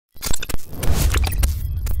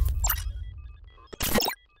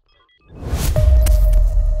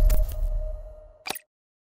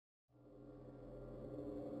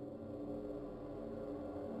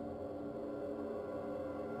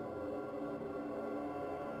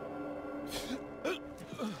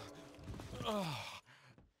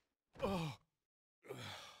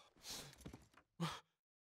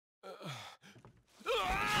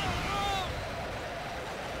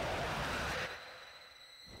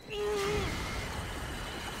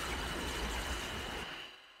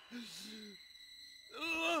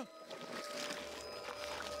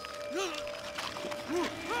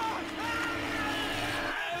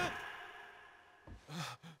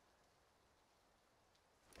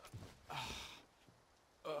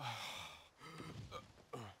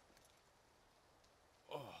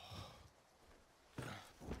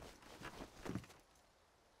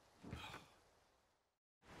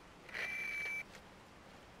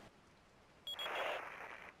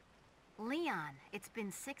Leon, it's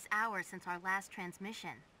been 6 hours since our last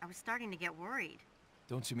transmission. I was starting to get worried.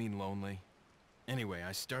 Don't you mean lonely? Anyway,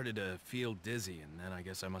 I started to feel dizzy, and then I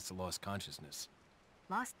guess I must have lost consciousness.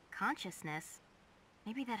 Lost consciousness?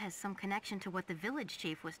 Maybe that has some connection to what the village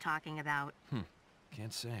chief was talking about.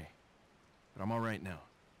 Can't say. But I'm alright now.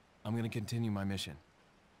 I'm gonna continue my mission.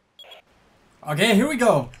 Okay, here we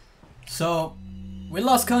go. So, we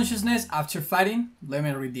lost consciousness after fighting. Let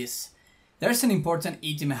me read this. There's an important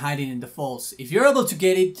item hiding in the falls. If you're able to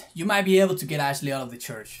get it, you might be able to get Ashley out of the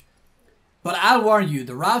church. But I'll warn you,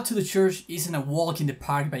 the route to the church isn't a walk in the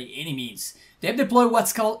park by any means. They've deployed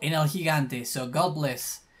what's called an El Gigante, so God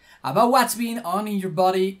bless. About what's being on in your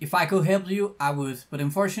body, if I could help you, I would. But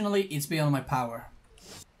unfortunately, it's beyond my power.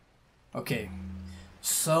 Okay.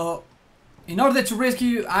 So, in order to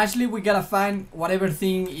rescue Ashley, we gotta find whatever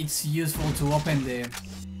thing it's useful to open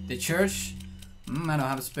the church. I don't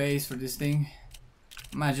have space for this thing.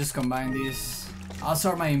 I might just combine this. I'll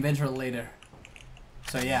sort my inventory later.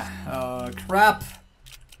 So yeah, crap.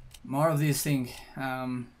 More of this thing.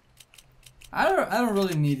 I don't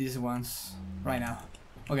really need these ones right now.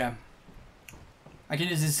 Okay. I can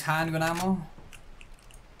use this handgun ammo.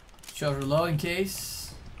 Short reload in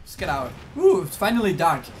case. Let's get out. Ooh, it's finally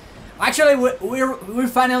dark. Actually, we're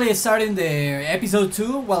finally starting the episode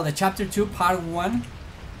 2, well, the chapter 2, part 1.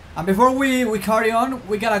 And before we carry on,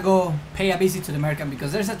 we gotta go pay a visit to the merchant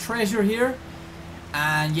because there's a treasure here.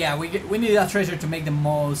 And yeah, we need that treasure to make the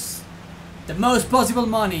most possible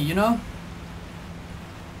money, you know?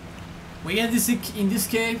 We get this in this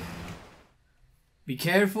cave. Be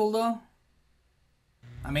careful though.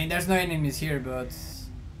 I mean, there's no enemies here, but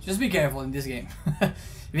just be careful in this game.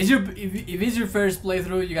 if it's your first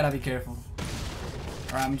playthrough, you gotta be careful.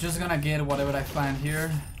 Alright, I'm just gonna get whatever I find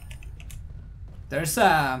here. There's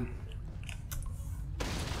a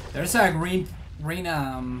green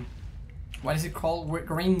what is it called?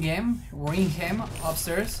 Green gem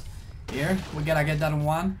upstairs. Here, we gotta get that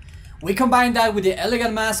one. We combine that with the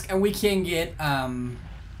elegant mask, and we can get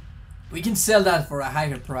we can sell that for a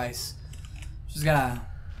higher price. Just gotta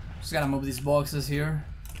move these boxes here.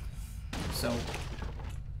 So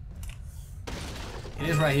it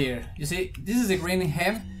is right here. You see, this is the green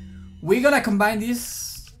hem. We're gonna combine this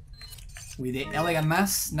with the elegant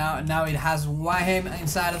mask. Now it has one hem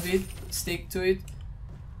inside of it. Stick to it.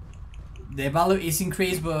 The value is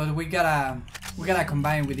increased, but we gotta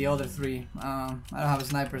combine with the other three. I don't have a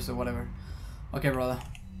sniper, so whatever. Okay, brother,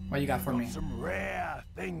 what you got for me? Some rare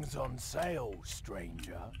things on sale,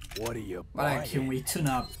 stranger. What are you buying? But can we tune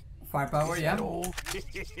up firepower? Yeah.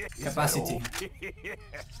 Capacity.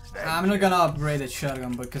 I'm not gonna upgrade the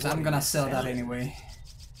shotgun because I'm gonna sell that anyway.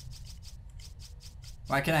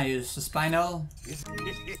 What can I use? A spinal,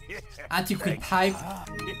 anti-quick pipe,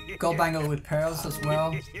 gold bangle with pearls as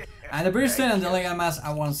well, and the brimstone and the elegant mask.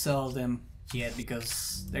 I won't sell them yet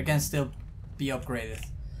because they can still be upgraded.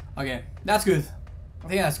 Okay, that's good. I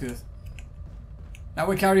think that's good. Now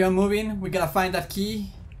we carry on moving. We gotta find that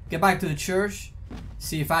key, get back to the church,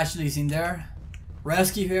 see if Ashley's in there,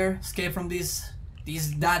 rescue her, escape from this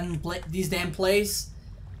damn place.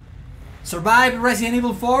 Survive Resident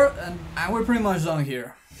Evil 4, and we're pretty much done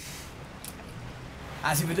here.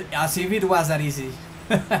 As if it was that easy.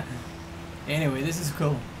 Anyway, this is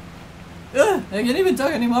cool. I can't even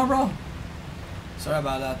talk anymore, bro. Sorry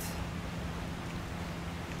about that.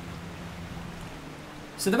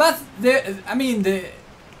 So the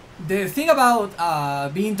thing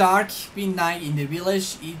about being dark, being night in the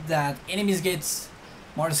village, is that enemies get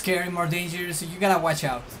more scary, more dangerous. So you gotta watch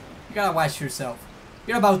out. You gotta watch yourself.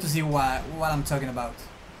 You're about to see what I'm talking about.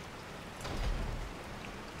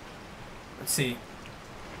 Let's see.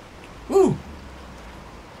 Woo!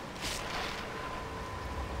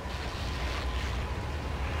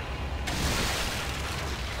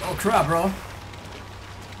 Oh crap, bro.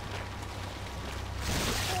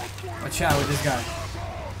 Watch out with this guy.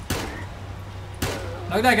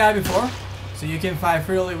 Knocked that guy before, so you can fight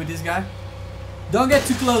freely with this guy. Don't get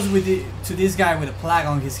too close with to this guy with a plague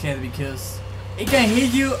on his head because it can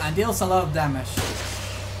hit you and deals a lot of damage.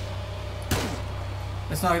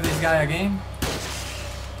 Let's knock this guy again.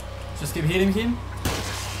 Just keep hitting him.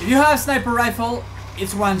 If you have a sniper rifle,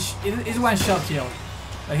 it's one shot kill.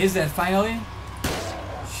 But he's dead finally.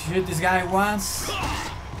 Shoot this guy once.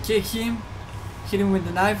 Kick him. Hit him with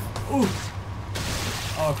the knife. Ooh.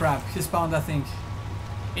 Oh crap, he spawned that thing.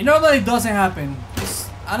 It normally doesn't happen.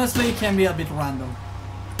 Honestly, it can be a bit random.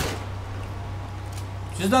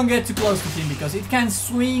 Just don't get too close to him because it can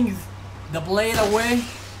swing the blade away,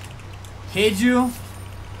 hit you,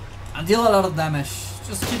 and deal a lot of damage.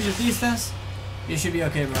 Just keep your distance. You should be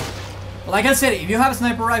okay, bro. But like I said, if you have a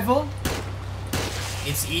sniper rifle,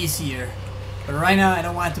 it's easier. But right now, I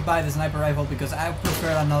don't want to buy the sniper rifle because I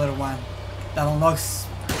prefer another one that unlocks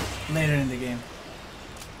later in the game.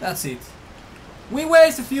 That's it. We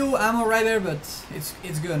waste a few ammo right there, but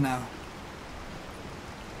it's good now.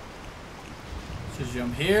 Just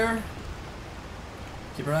jump here.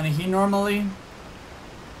 Keep running here normally.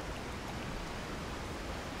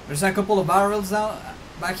 There's a couple of barrels down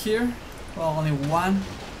back here. Well, only one.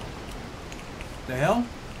 The hell?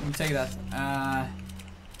 Let me take that.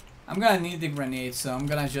 I'm gonna need the grenade, so I'm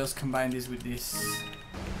gonna just combine this with this.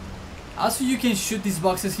 Also, you can shoot these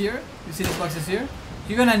boxes here. You see these boxes here?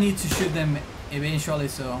 You're gonna need to shoot them eventually,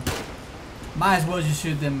 so might as well just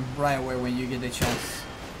shoot them right away when you get the chance.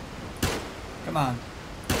 Come on.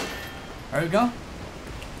 There we go.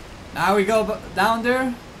 Now we go down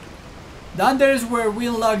there. Down there is where we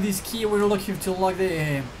unlock this key. We're looking to unlock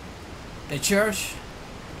the church.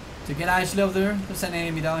 To get actually up there. There's an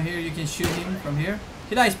enemy down here. You can shoot him from here.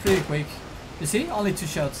 He dies pretty quick. You see? Only 2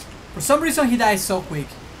 shots. For some reason he dies so quick.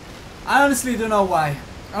 I honestly don't know why.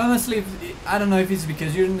 Honestly, I don't know if it's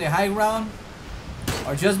because you're in the high ground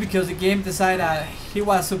or just because the game decided he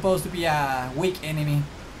was supposed to be a weak enemy.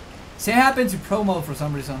 Same happened to Pro Mode for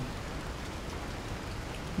some reason.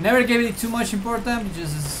 Never gave it too much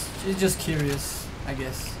importance, it's just curious, I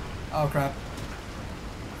guess. Oh crap.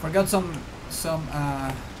 Forgot some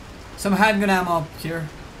handgun ammo up here.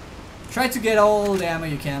 Try to get all the ammo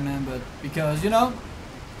you can, man, but because, you know,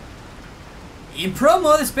 in Pro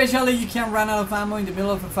Mode especially, you can run out of ammo in the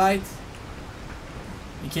middle of a fight.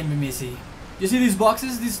 It can be messy. You see these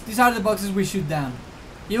boxes? These are the boxes we shoot down.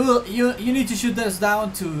 You need to shoot those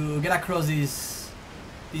down to get across these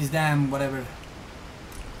damn whatever.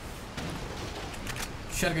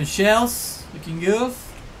 Shotgun shells, looking good.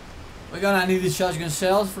 We're gonna need these shotgun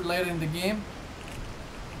shells for later in the game.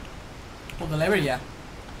 Pull the lever, yeah.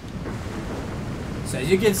 So as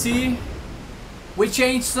you can see, we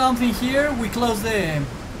changed something here. We close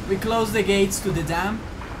the gates to the dam,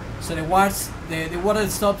 so the water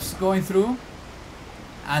stops going through,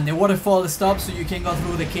 and the waterfall stops, so you can go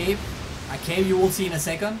through the cave. A cave you will see in a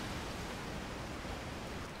second.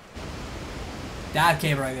 That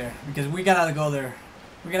cave right there, because we gotta go there.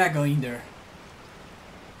 We gotta go in there.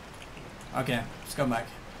 Okay, let's come back.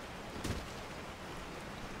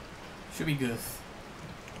 Should be good.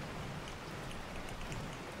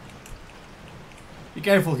 Be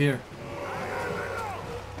careful here.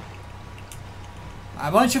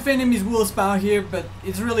 A bunch of enemies will spawn here, but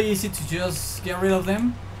it's really easy to just get rid of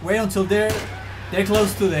them. Wait until they're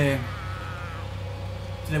close to the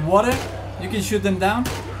water. You can shoot them down.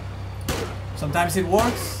 Sometimes it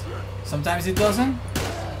works, sometimes it doesn't.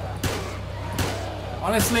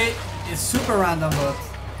 Honestly, it's super random, but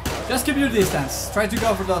just keep your distance. Try to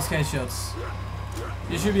go for those headshots.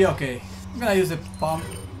 You should be okay. I'm gonna use the pump,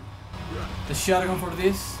 the shotgun for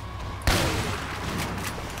this.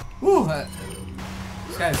 Woo!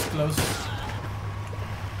 This guy is close.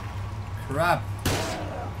 Crap.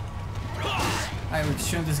 I will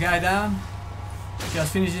shoot this guy down.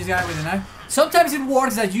 Just finish this guy with a knife. Sometimes it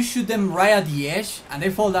works that you shoot them right at the edge and they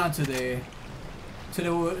fall down to the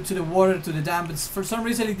water, to the dam, but for some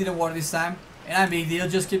reason it didn't work this time. And not a big deal,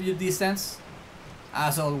 just keep your distance.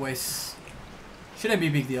 As always. Shouldn't be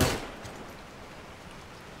a big deal.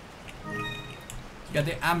 You got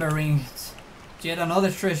the amber ring. Yet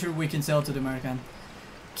another treasure we can sell to the American.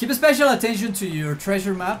 Keep special attention to your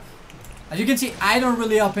treasure map. As you can see, I don't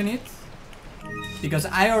really open it because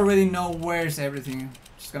I already know where's everything.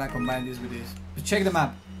 Just gonna combine this with this. But check the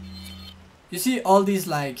map. You see all these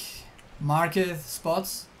like market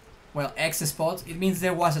spots? Well, X spots. It means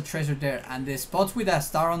there was a treasure there, and the spots with a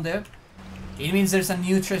star on there, it means there's a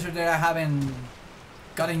new treasure there I haven't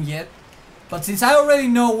gotten yet. But since I already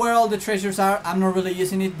know where all the treasures are, I'm not really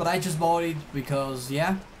using it, but I just bought it because,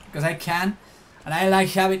 yeah, because I can. And I like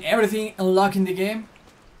having everything unlocked in the game.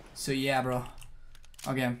 So yeah, bro.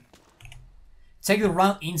 Okay. Take the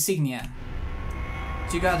round insignia.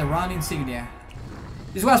 You got the round insignia.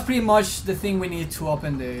 This was pretty much the thing we need to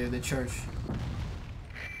open the church.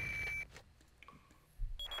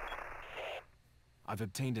 I've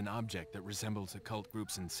obtained an object that resembles a cult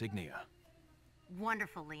group's insignia.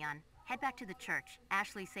 Wonderful, Leon. Head back to the church.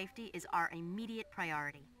 Ashley's safety is our immediate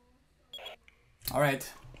priority.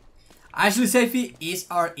 Alright. Ashley's safety is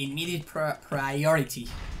our immediate priority.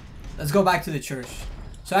 Let's go back to the church.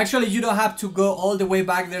 So actually you don't have to go all the way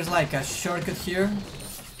back. There's like a shortcut here.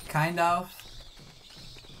 Kind of.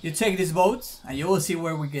 You take this boat and you will see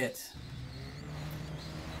where we get.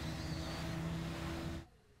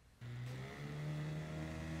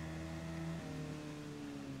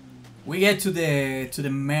 We get to the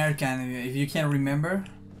American, if you can remember.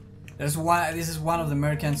 There's one. This is one of the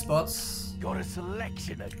American spots. Got a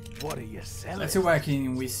selection of what are you selling? Let's see what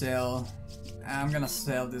can we sell. I'm gonna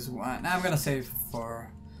sell this one. I'm gonna save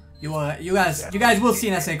for you. You guys will see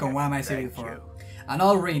in a second what am I saving for. An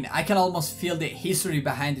all ring. I can almost feel the history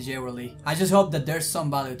behind the jewelry. I just hope that there's some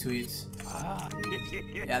value to it. Ah,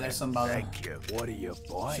 Yeah, there's some value. thank you. What are you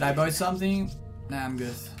buying? Should I buy something? Nah, I'm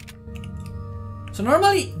good. So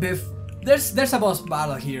normally, there's a boss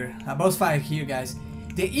battle here, a boss fight here, guys.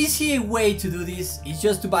 The easy way to do this is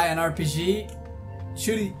just to buy an RPG,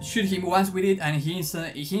 shoot him once with it, and he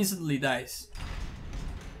instantly dies.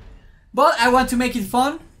 But I want to make it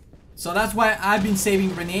fun, so that's why I've been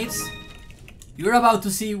saving grenades. You're about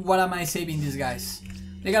to see what am I saving these guys.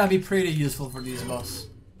 They're gonna be pretty useful for this boss.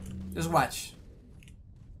 Just watch.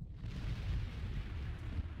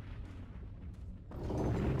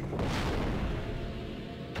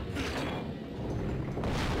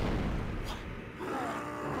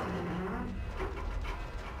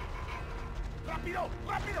 ¡Rápido!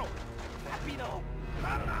 ¡Rápido! ¡Rápido!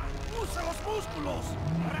 ¡Carla! ¡Usa los músculos!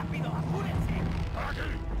 ¡Rápido! ¡Apúrense! ¡Por aquí!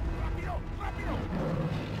 ¡Rápido! ¡Rápido!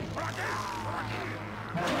 ¡Por aquí! ¡Por aquí!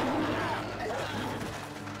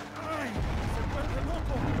 ¡Ay! ¡Se vuelve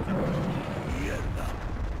loco! ¡Mierda!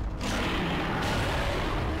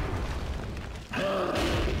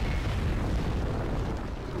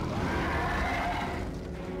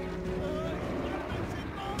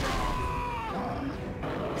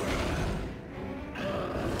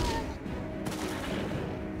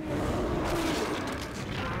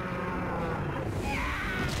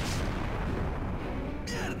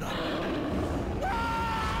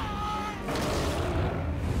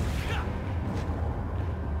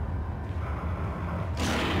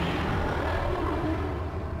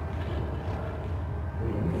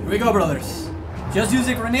 Here we go, brothers. Just use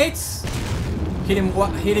the grenades. Hit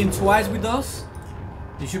him twice with those.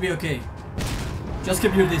 You should be okay. Just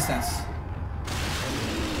keep your distance.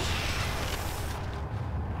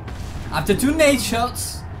 After 2 nade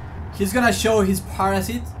shots, he's gonna show his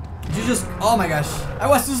parasite. You just, oh my gosh, I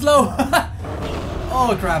was too slow.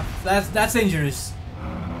 Oh crap, that's dangerous.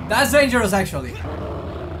 That's dangerous actually.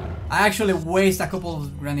 I actually waste a couple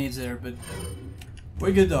of grenades there, but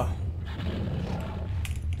we're good though.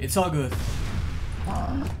 It's all good.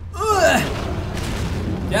 Ugh.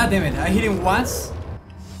 Yeah, damn it! I hit him once,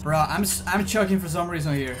 bro. I'm choking for some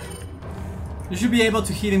reason here. You should be able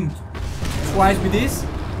to hit him twice with this.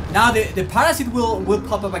 Now the parasite will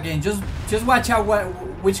pop up again. Just watch out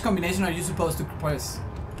which combination are you supposed to press.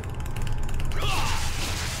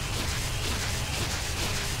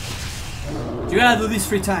 You gotta do this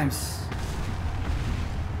 3 times.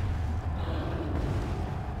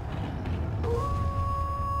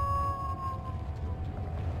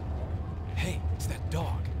 Hey, it's that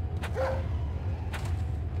dog.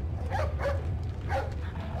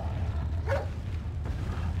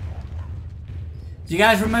 Do you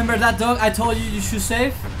guys remember that dog I told you should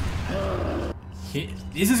save?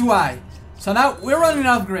 This is why. So now we're running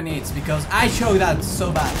out of grenades because I choked that so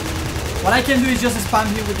bad. What I can do is just spam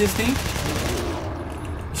him with this thing.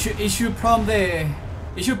 It should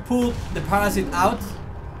pull the parasite out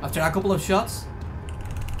after a couple of shots.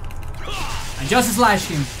 And just slash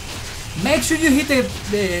him. Make sure you hit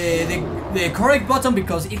the correct button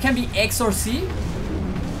because it can be X or C.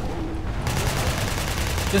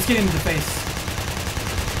 Just hit him in the face.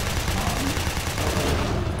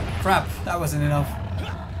 Crap, that wasn't enough.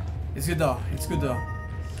 It's good though. It's good though.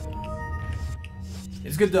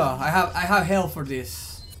 It's good though. I have health for this.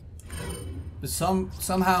 But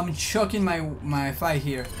somehow I'm choking my fight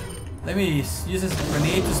here. Let me use this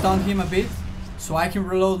grenade to stun him a bit, so I can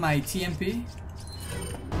reload my TMP.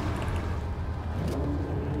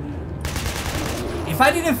 If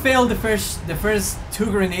I didn't fail the first 2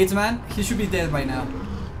 grenades, man, he should be dead by now.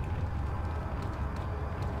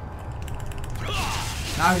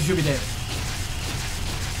 Now he should be dead.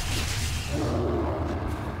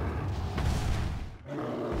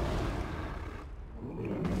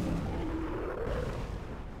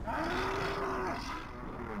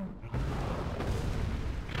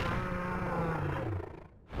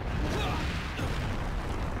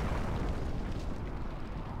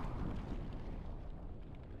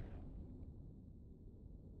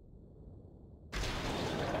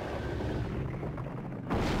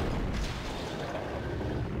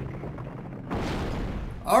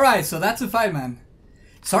 Alright, so that's a fight, man.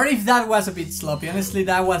 Sorry if that was a bit sloppy. Honestly,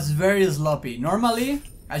 that was very sloppy. Normally,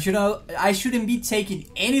 I shouldn't be taking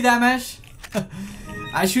any damage.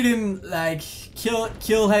 I shouldn't like heal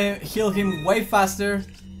him way faster.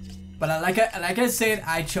 But like I said,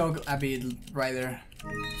 I choke a bit right there.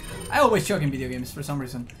 I always choke in video games for some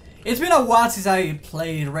reason. It's been a while since I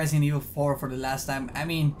played Resident Evil 4 for the last time. I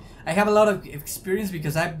mean, I have a lot of experience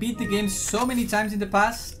because I beat the game so many times in the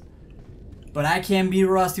past. But I can be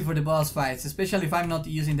rusty for the boss fights, especially if I'm not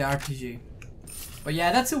using the RPG. But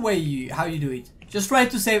yeah, that's the way how you do it. Just try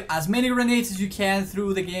to save as many grenades as you can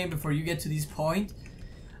through the game before you get to this point.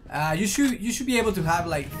 You should be able to have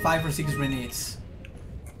like 5 or 6 grenades.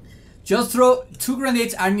 Just throw 2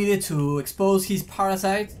 grenades are needed to expose his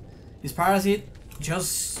parasite.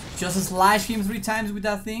 Just slash him 3 times with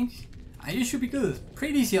that thing, and you should be good.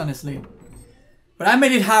 Pretty easy, honestly. But I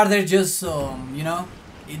made it harder just so you know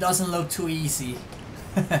it doesn't look too easy.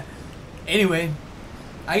 Anyway,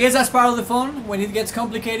 I guess that's part of the fun when it gets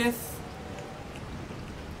complicated.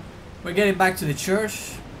 We're getting back to the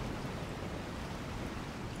church.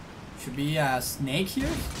 Should be a snake here?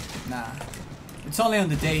 Nah, it's only on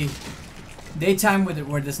the daytime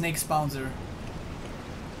where the snake spawns are.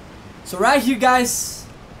 So right here, guys,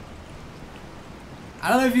 I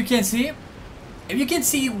don't know if you can see. If you can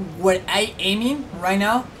see where I aiming right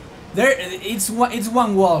now, it's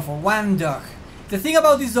one wolf or one dog. The thing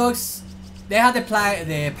about these dogs, they have the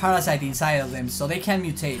parasite inside of them, so they can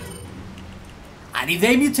mutate. And if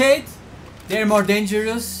they mutate, they're more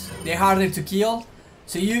dangerous. They're harder to kill.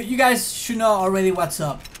 So you guys should know already what's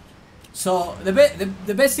up. So the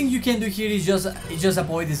best thing you can do here is just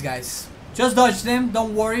avoid these guys. Just dodge them.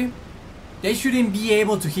 Don't worry. They shouldn't be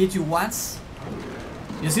able to hit you once.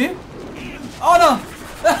 You see? Oh no!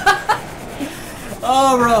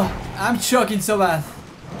 Oh bro, I'm choking so bad.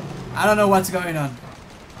 I don't know what's going on.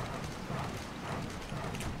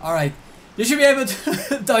 Alright, you should be able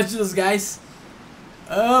to dodge those guys.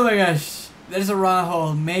 Oh my gosh, there's a round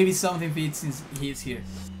hole. Maybe something hits here.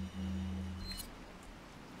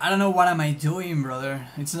 I don't know what am I doing, brother.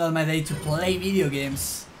 It's not my day to play video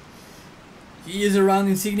games. He used a round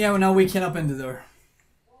insignia, now we can open the door.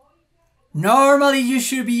 Normally you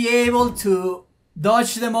should be able to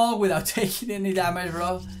dodge them all without taking any damage,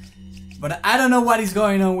 bro. But I don't know what is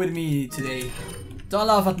going on with me today. Don't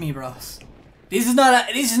laugh at me, bros. This is not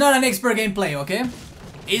an expert gameplay, okay?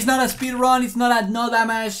 It's not a speed run, it's not a no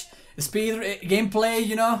damage speed gameplay,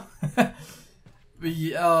 you know? But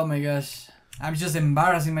oh my gosh. I'm just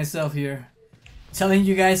embarrassing myself here. Telling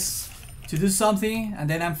you guys to do something and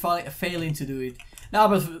then I'm failing to do it. No,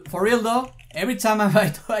 but for real though, every time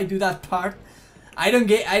I do that part, I don't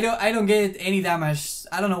get any damage.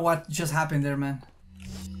 I don't know what just happened there, man.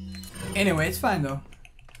 Anyway, it's fine though.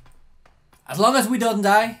 As long as we don't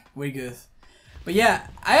die, we're good. But yeah,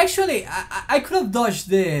 I could have dodged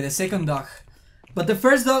the second dog, but the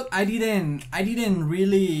first dog I don't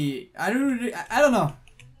know.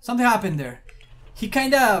 Something happened there. He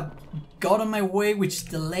kinda got on my way, which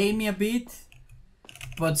delayed me a bit.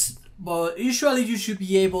 But usually you should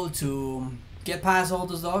be able to get past all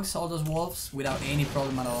those dogs, all those wolves, without any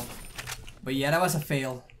problem at all. But yeah, that was a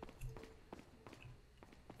fail.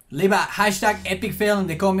 Leave a hashtag epic fail in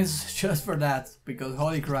the comments just for that, because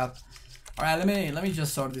holy crap. Alright, let me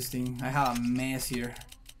just sort this thing. I have a mess here.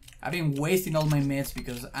 I've been wasting all my meds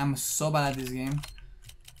because I'm so bad at this game.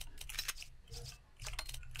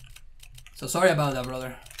 So sorry about that,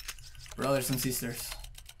 brothers and sisters.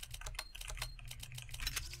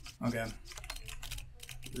 Okay.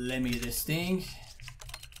 Let me get this thing.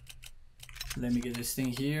 Let me get this thing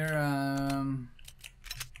here.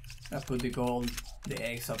 I put the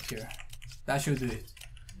eggs up here. That should do it.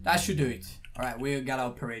 That should do it. Alright, we gotta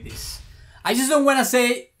operate this. I just don't wanna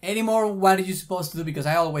say anymore what are you supposed to do because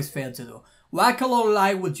I always fail to do. What color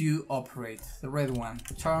light would you operate? The red one.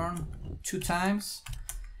 Turn 2 times.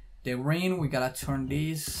 The green, we gotta turn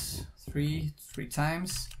this 3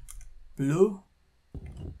 times. Blue.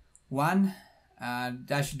 1.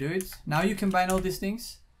 That should do it. Now you combine all these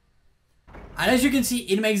things. And as you can see,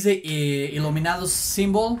 it makes the Illuminados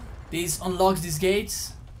symbol. This unlocks these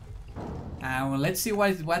gates. And let's see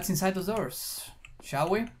what's inside those doors. Shall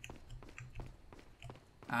we?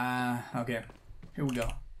 Okay. Here we go.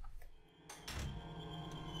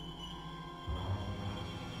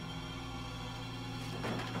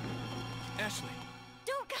 Ashley.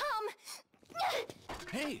 Don't come!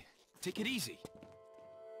 Hey, take it easy.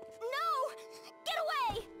 No! Get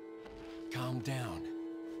away! Calm down.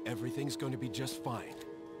 Everything's going to be just fine.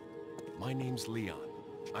 My name's Leon.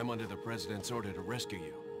 I'm under the President's order to rescue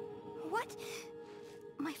you. What?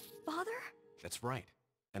 My father? That's right.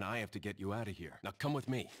 and I have to get you out of here. Now come with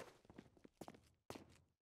me.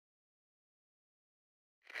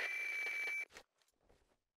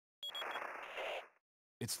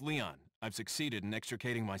 It's Leon. I've succeeded in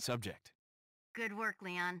extricating my subject. Good work,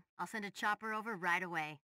 Leon. I'll send a chopper over right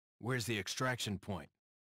away. Where's the extraction point?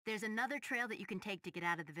 There's another trail that you can take to get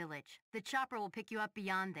out of the village. The chopper will pick you up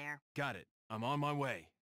beyond there. Got it. I'm on my way.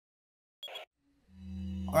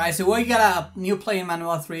 Alright, so we got a new playing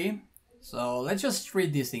manual 3. So let's just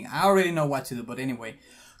read this thing. I already know what to do, but anyway.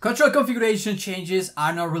 Control configuration changes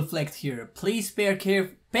are not reflected here. Please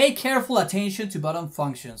pay careful attention to button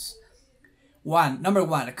functions. Number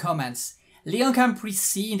 1, commands. Leon can press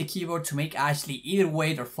C in the keyboard to make Ashley either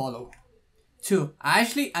wait or follow. 2.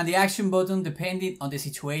 Ashley and the action button depending on the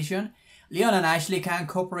situation. Leon and Ashley can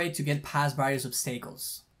cooperate to get past various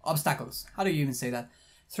obstacles. How do you even say that?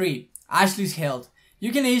 3. Ashley's health.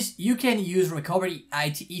 You can use recovery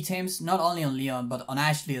items not only on Leon but on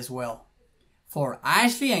Ashley as well. 4.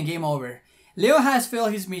 Ashley and game over. Leon has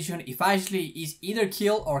failed his mission if Ashley is either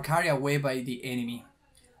killed or carried away by the enemy.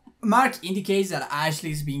 Mark indicates that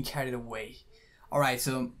Ashley is being carried away. Alright,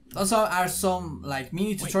 so those are some like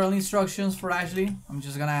mini tutorial instructions for Ashley. I'm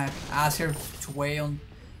just gonna ask her to wait on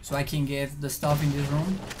so I can get the stuff in this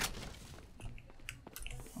room.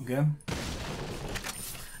 Okay.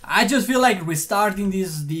 I just feel like restarting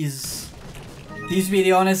this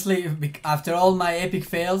video, honestly, after all my epic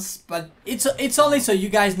fails. But it's only so you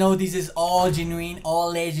guys know this is all genuine,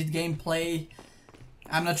 all legit gameplay.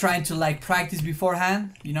 I'm not trying to like practice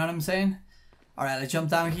beforehand, you know what I'm saying? Alright, let's jump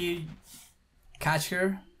down here, catch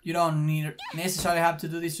her. You don't necessarily have to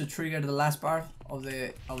do this to trigger the last part of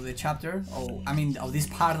the chapter, of this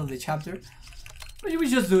part of the chapter. But you will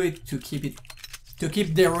just do it to keep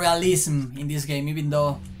the realism in this game, even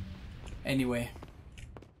though anyway.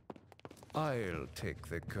 I'll take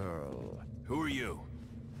the girl. Who are you?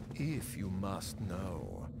 If you must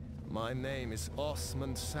know, my name is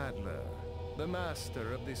Osmond Sadler, the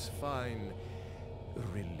master of this fine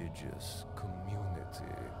religious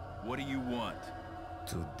community. What do you want?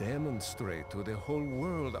 To demonstrate to the whole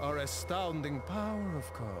world our astounding power,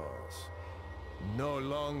 of course. No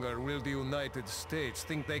longer will the United States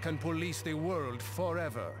think they can police the world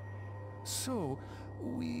forever. So,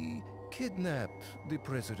 we kidnapped the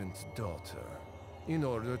president's daughter in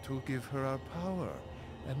order to give her our power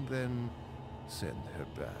and then send her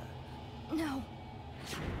back. No.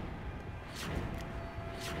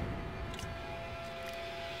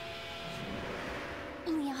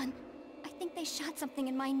 Leon, I think they shot something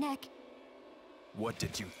in my neck. What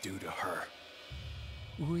did you do to her?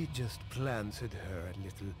 We just planted her a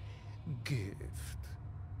little gift.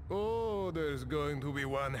 Oh, there's going to be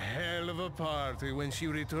one hell of a party when she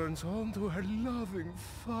returns home to her loving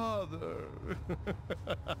father.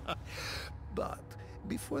 But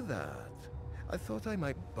before that, I thought I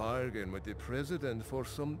might bargain with the president for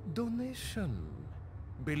some donation.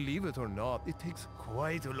 Believe it or not, it takes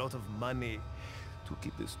quite a lot of money to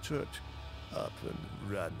keep this church up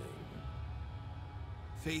and running.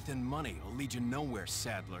 Faith and money will lead you nowhere,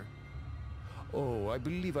 Sadler. Oh, I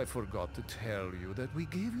believe I forgot to tell you that we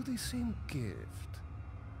gave you the same gift.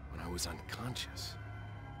 When I was unconscious.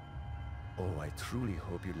 Oh, I truly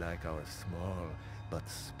hope you like our small but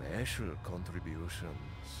special contributions.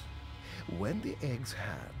 When the eggs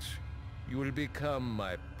hatch, you will become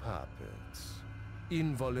my puppets.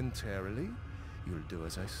 Involuntarily, you'll do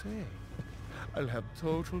as I say. I'll have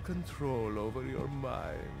total control over your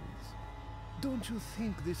minds. Don't you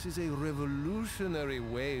think this is a revolutionary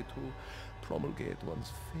way to promulgate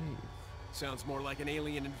one's faith? Sounds more like an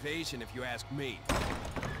alien invasion if you ask me.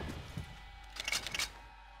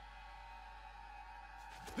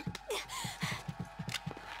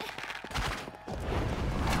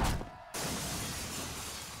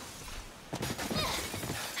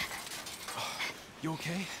 You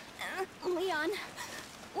okay? Leon,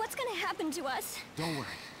 what's gonna happen to us? Don't worry.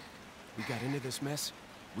 We got into this mess,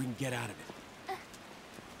 we can get out of it.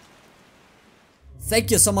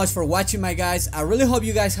 Thank you so much for watching, my guys. I really hope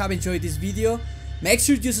you guys have enjoyed this video. Make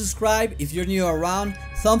sure you subscribe if you're new around,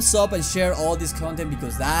 thumbs up and share all this content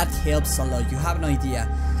because that helps a lot, you have no idea.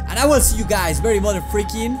 And I will see you guys very mother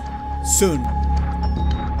freaking soon.